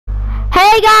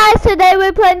Hey guys, today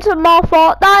we're playing some more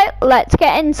Fortnite. Let's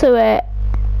get into it.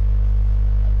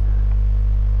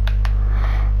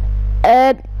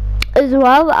 As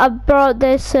well, I brought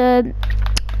this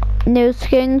new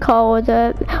skin called,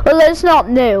 well, it's not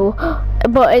new,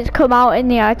 but it's come out in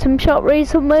the item shop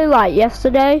recently, like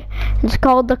yesterday. It's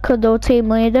called the Cuddle Team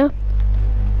Leader.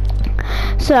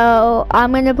 So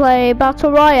I'm gonna play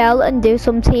Battle Royale and do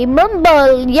some Team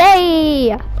Rumble.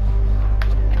 Yay!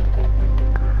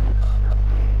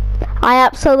 I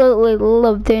absolutely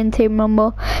love doing Team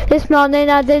Rumble. This morning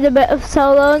I did a bit of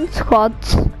solo and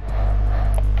squads.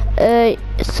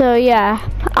 So yeah,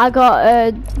 I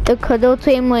got the Cuddle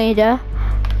Team Leader,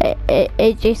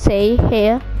 as you see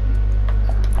here.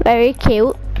 Very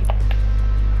cute.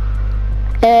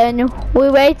 And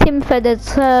we're waiting for the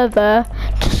server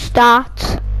to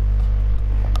start.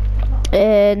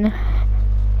 And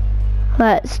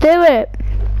let's do it.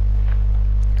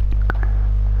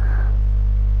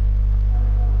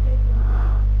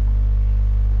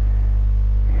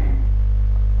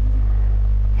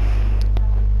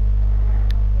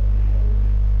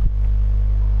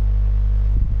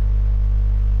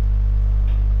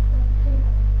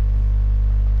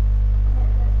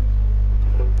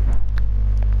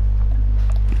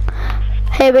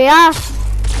 Here we are.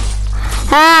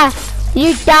 Ah,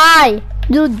 you die.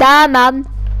 You die, man.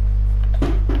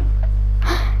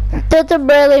 Doesn't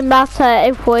really matter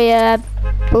if we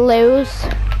lose.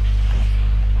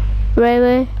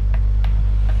 Really.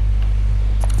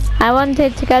 I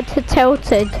wanted to go to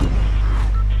Tilted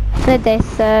for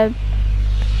this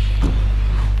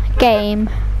game,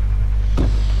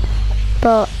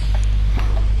 but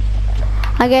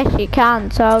I guess you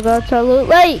can't, so I'll go to Loot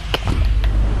Lake.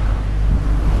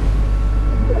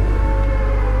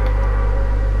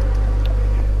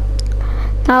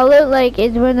 Now Loot Lake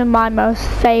is one of my most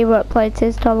favourite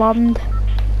places to land.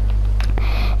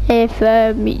 If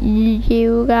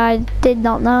you guys did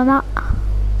not know that.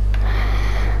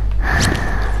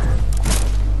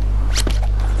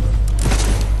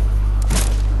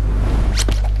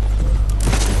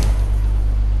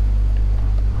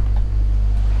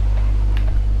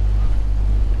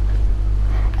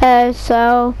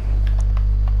 So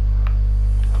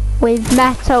we've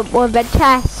met up with a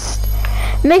chest.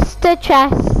 Mr.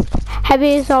 Chest,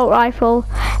 heavy assault rifle,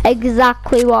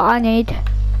 exactly what I need.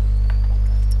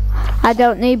 I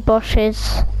don't need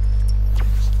bushes.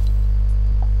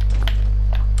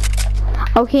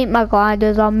 I'll keep my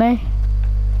gliders on me.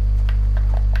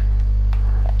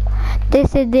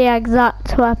 This is the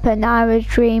exact weapon I was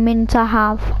dreaming to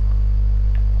have.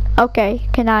 Okay,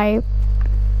 can I?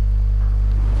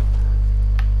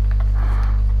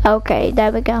 Okay,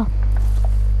 there we go.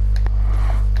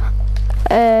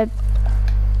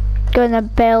 Gonna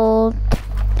build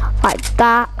like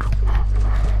that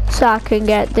so I can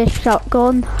get this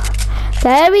shotgun.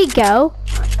 There we go.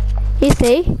 You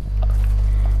see?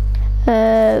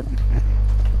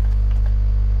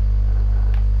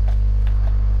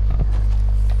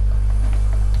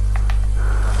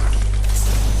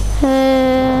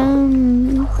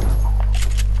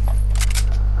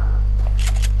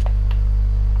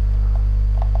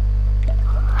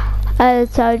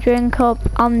 So drink up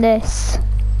on this.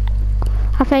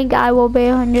 I think I will be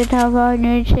 100 health,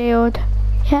 100 shield.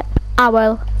 Yep, I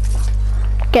will.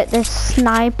 Get this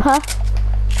sniper.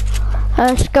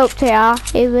 Scope TR.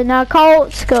 Even I call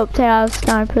it scope TR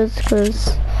snipers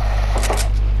because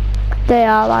they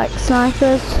are like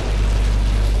snipers.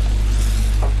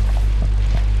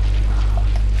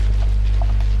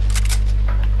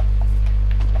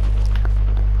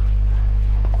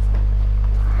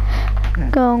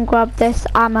 Go and grab this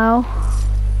ammo.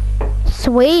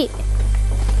 Sweet.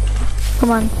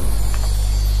 Come on.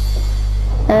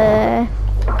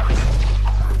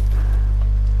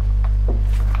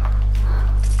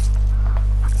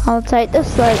 I'll take the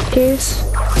slate juice.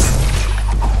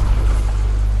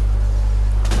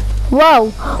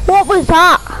 Whoa! What was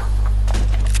that?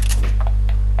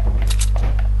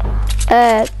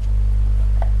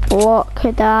 What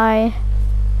could I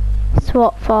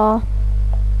swap for?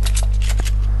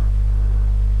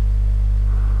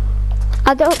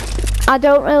 I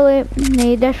don't really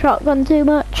need a shotgun too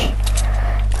much.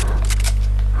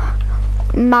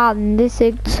 Man, this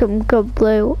is some good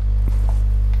blue.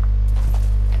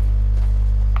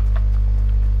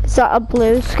 Is that a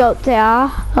blue scope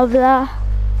TR over there?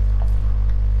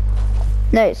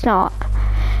 No, it's not.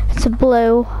 It's a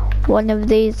blue one of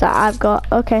these that I've got.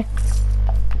 Okay.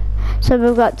 So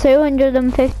we've got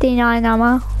 259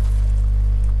 ammo.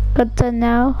 Good to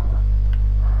know.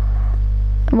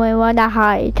 We wanna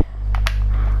hide.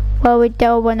 Well, we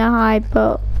don't wanna hide,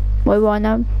 but we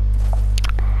wanna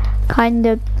kind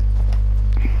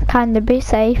of be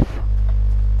safe.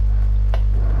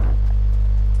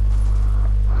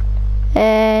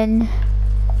 And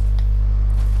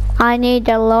I need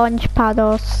a launch pad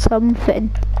or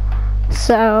something.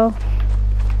 So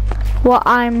what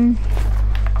I'm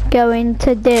going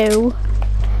to do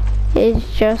is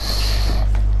just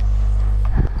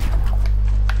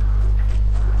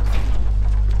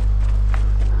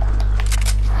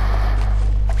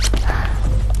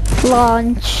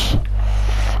launch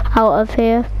out of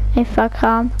here if I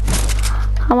can.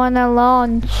 I want to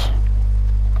launch.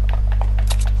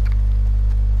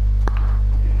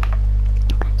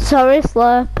 Sorry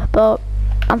Slurp, but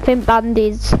I think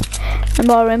Bandy's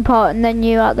more important than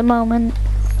you at the moment.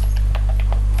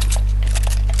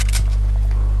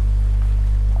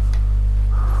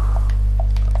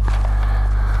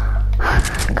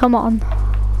 Come on.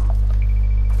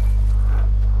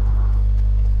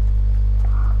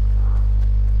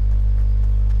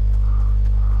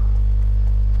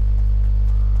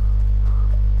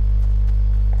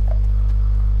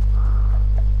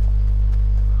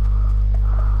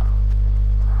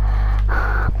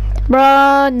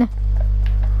 Run!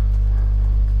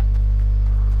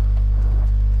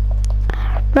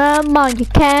 Run while you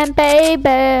can,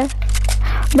 baby.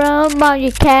 Run while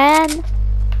you can.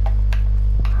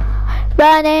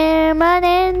 Running,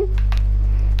 running.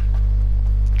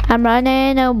 I'm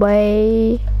running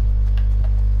away.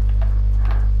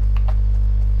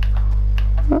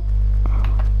 Oh,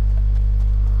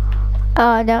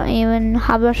 I don't even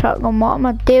have a shotgun. What am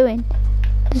I doing?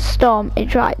 The storm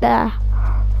is right there.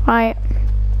 Right.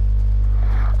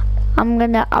 I'm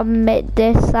gonna admit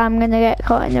this. I'm gonna get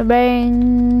caught in the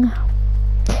ring.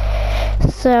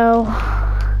 So,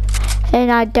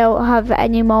 and I don't have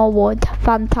any more wood.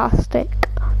 Fantastic.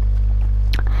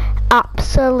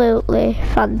 Absolutely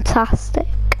fantastic.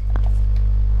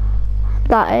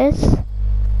 That is.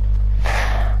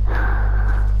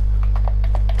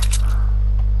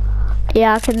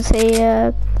 Yeah, I can see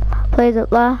plays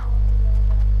up there.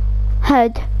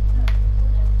 Head.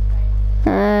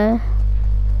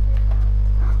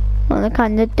 Want to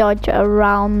kind of dodge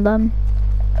around them.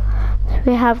 So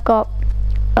we have got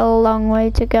a long way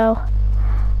to go.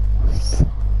 So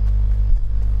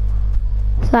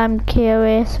I'm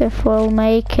curious if we'll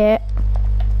make it.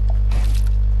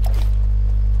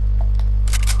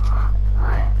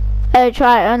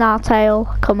 Try it on our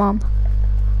tail. Come on.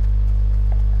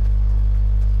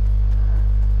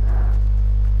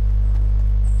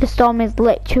 The storm is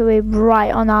literally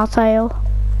right on our tail.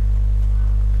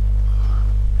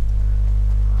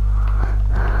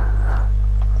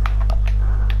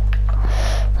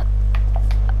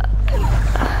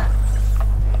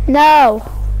 No!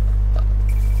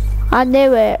 I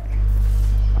knew it.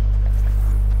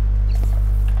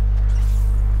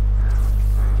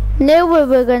 Knew we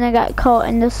were gonna get caught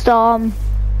in the storm.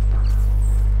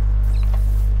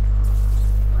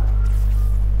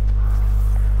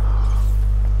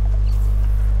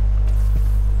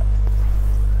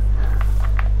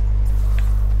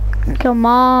 Come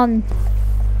on.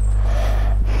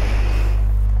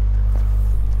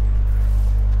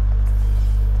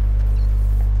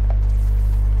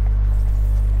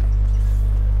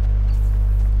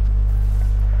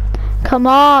 Come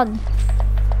on.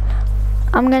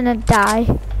 I'm gonna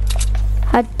die.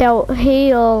 I don't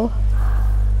heal.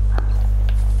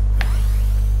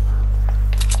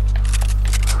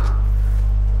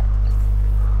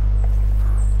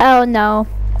 Oh no.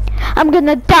 I'm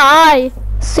gonna die.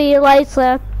 See you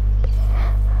later.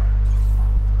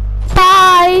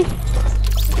 Bye.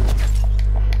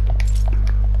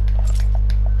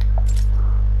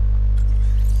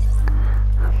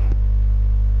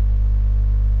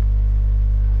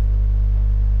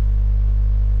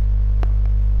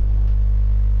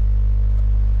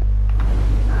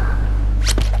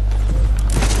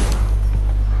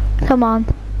 Come on.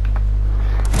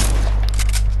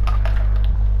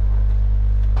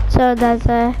 So there's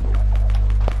a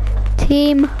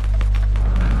team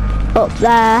up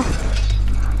there.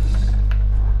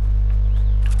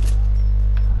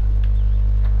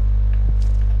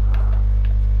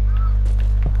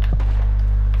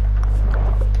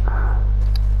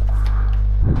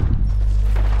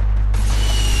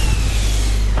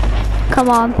 Come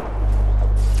on.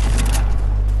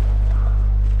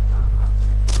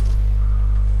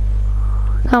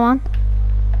 Come on.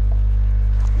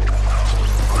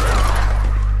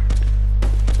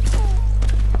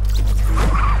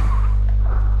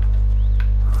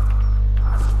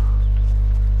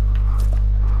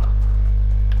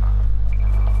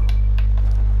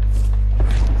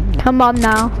 Come on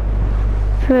now.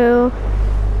 Through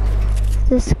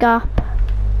this gap.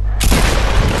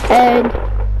 And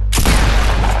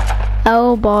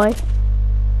oh boy.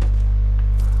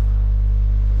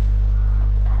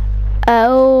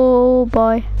 Oh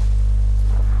boy.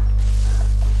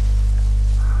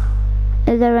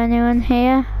 Is there anyone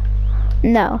here?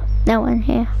 No, no one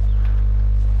here.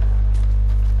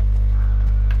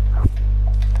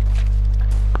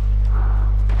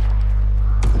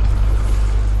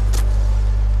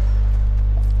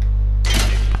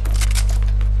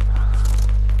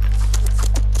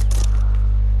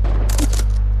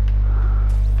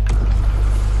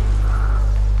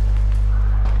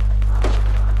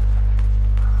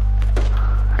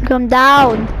 Come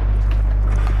down.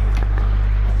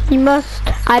 You must,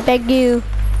 I beg you.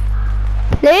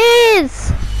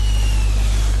 Please.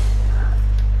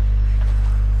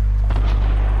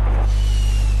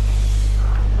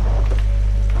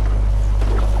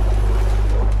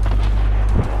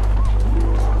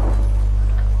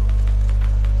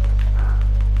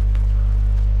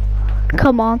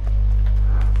 Come on.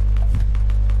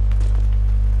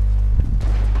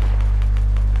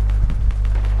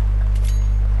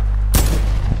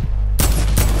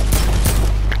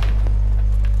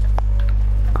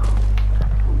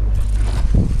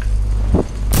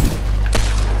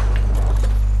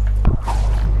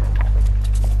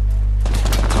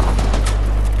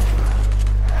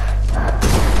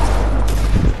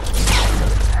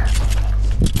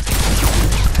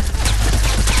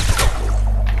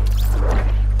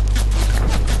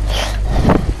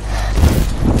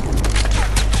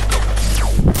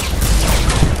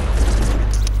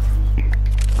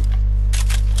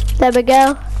 There we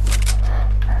go.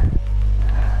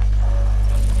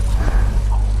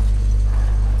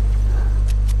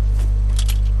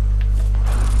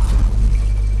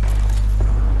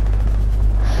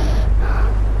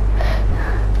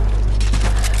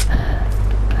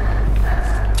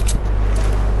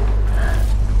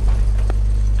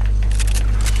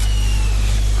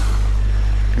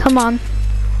 Come on.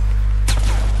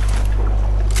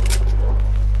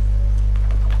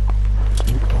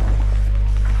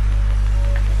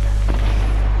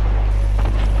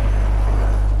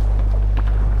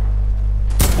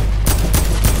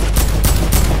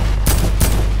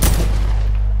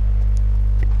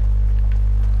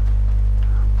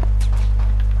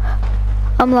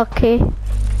 I'm lucky.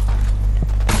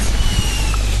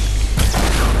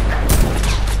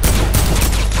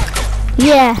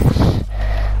 Yes.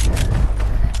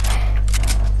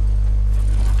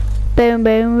 Boom,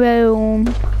 boom,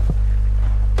 boom.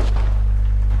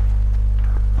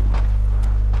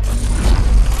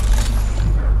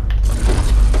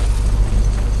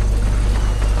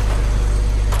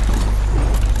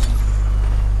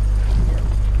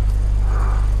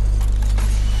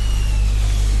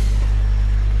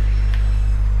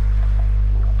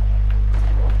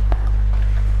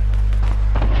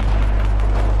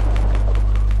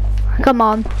 Come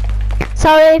on.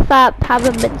 Sorry if I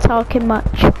haven't been talking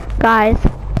much, guys.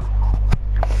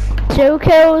 2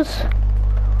 kills.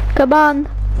 Come on.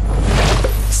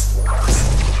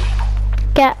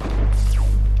 Get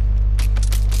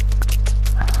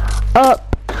up.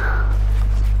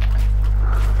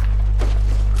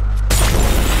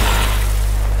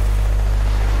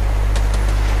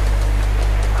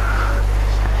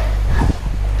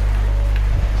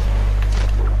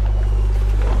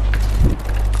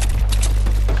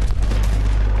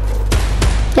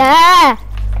 Yeah.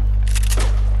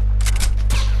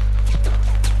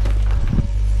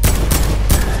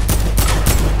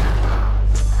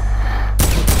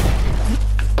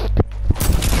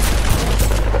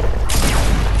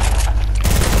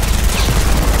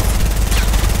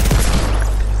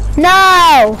 No!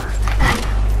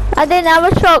 I didn't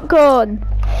have a shotgun.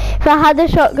 If I had a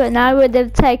shotgun, I would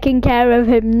have taken care of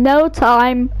him. No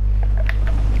time.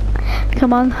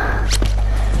 Come on.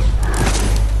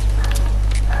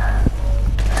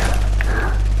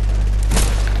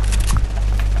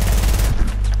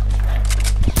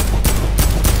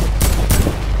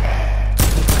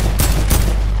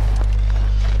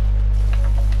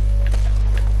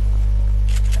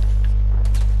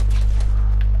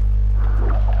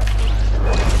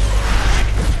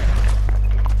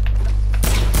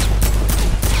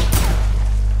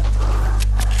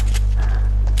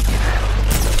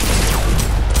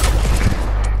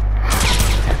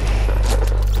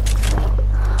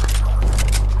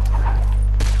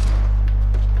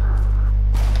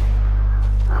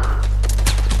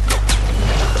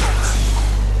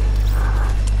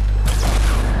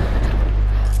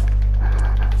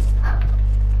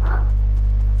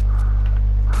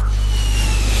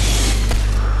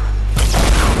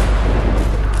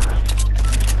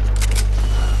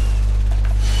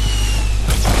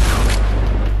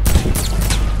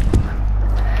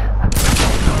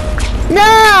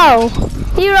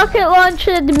 He rocket launched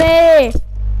me.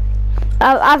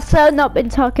 I've still not been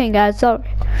talking, guys. Sorry.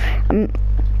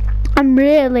 I'm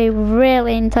really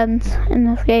intense in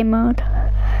this game mode.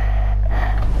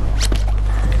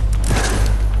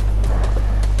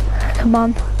 Come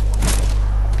on.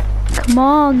 Come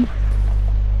on.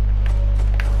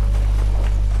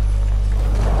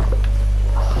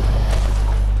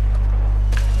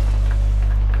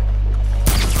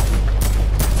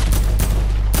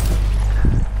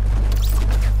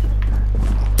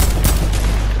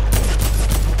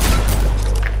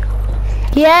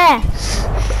 Yes!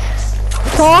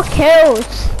 4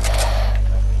 kills!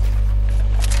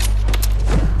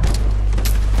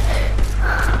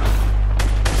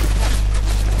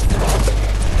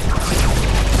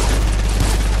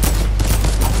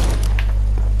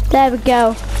 There we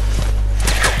go.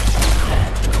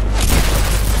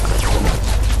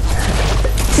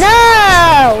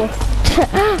 No!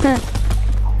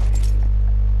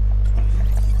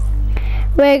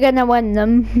 We're gonna win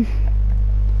them.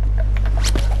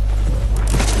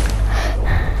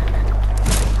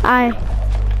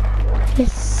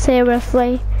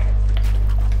 Seriously.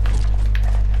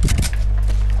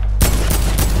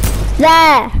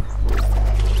 There!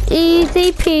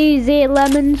 Easy peasy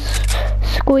lemon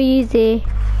squeezy.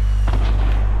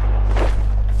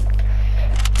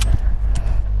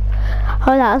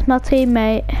 Oh, that's my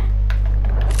teammate.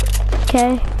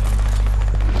 Okay.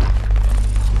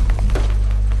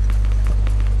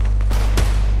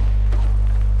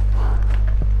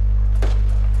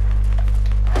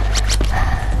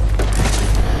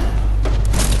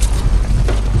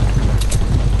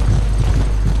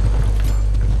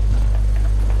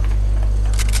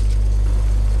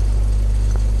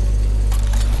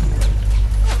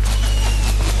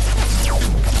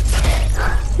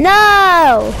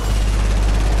 No!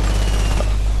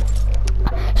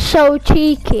 So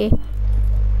cheeky.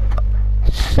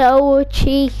 So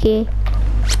cheeky.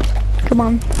 Come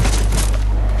on.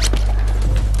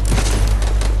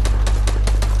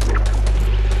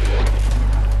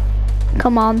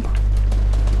 Come on.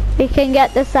 We can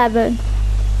get the 7.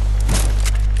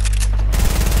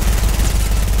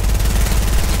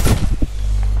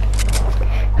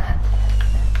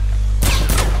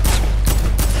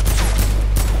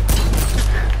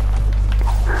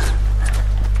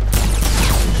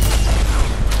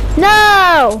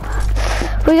 No!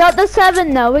 We got the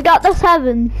 7 though, we got the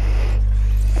 7.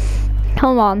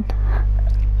 Come on.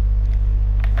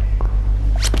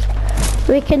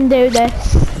 We can do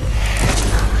this.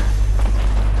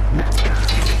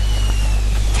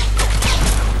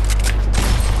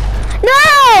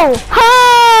 No!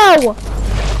 How?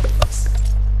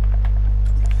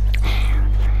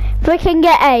 If we can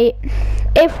get 8.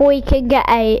 If we can get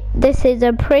 8. This is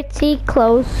a pretty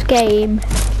close game.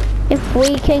 If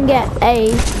we can get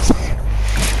 8,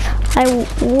 I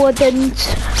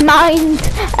wouldn't mind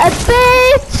a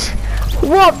bit.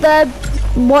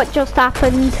 What just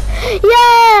happened?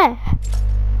 Yeah!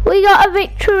 We got a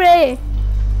victory.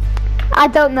 I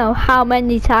don't know how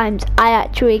many times I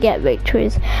actually get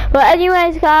victories. But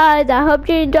anyways guys, I hope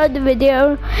you enjoyed the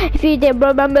video. If you did,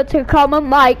 remember to comment,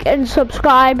 like and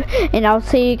subscribe. And I'll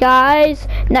see you guys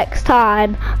next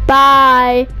time.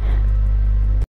 Bye.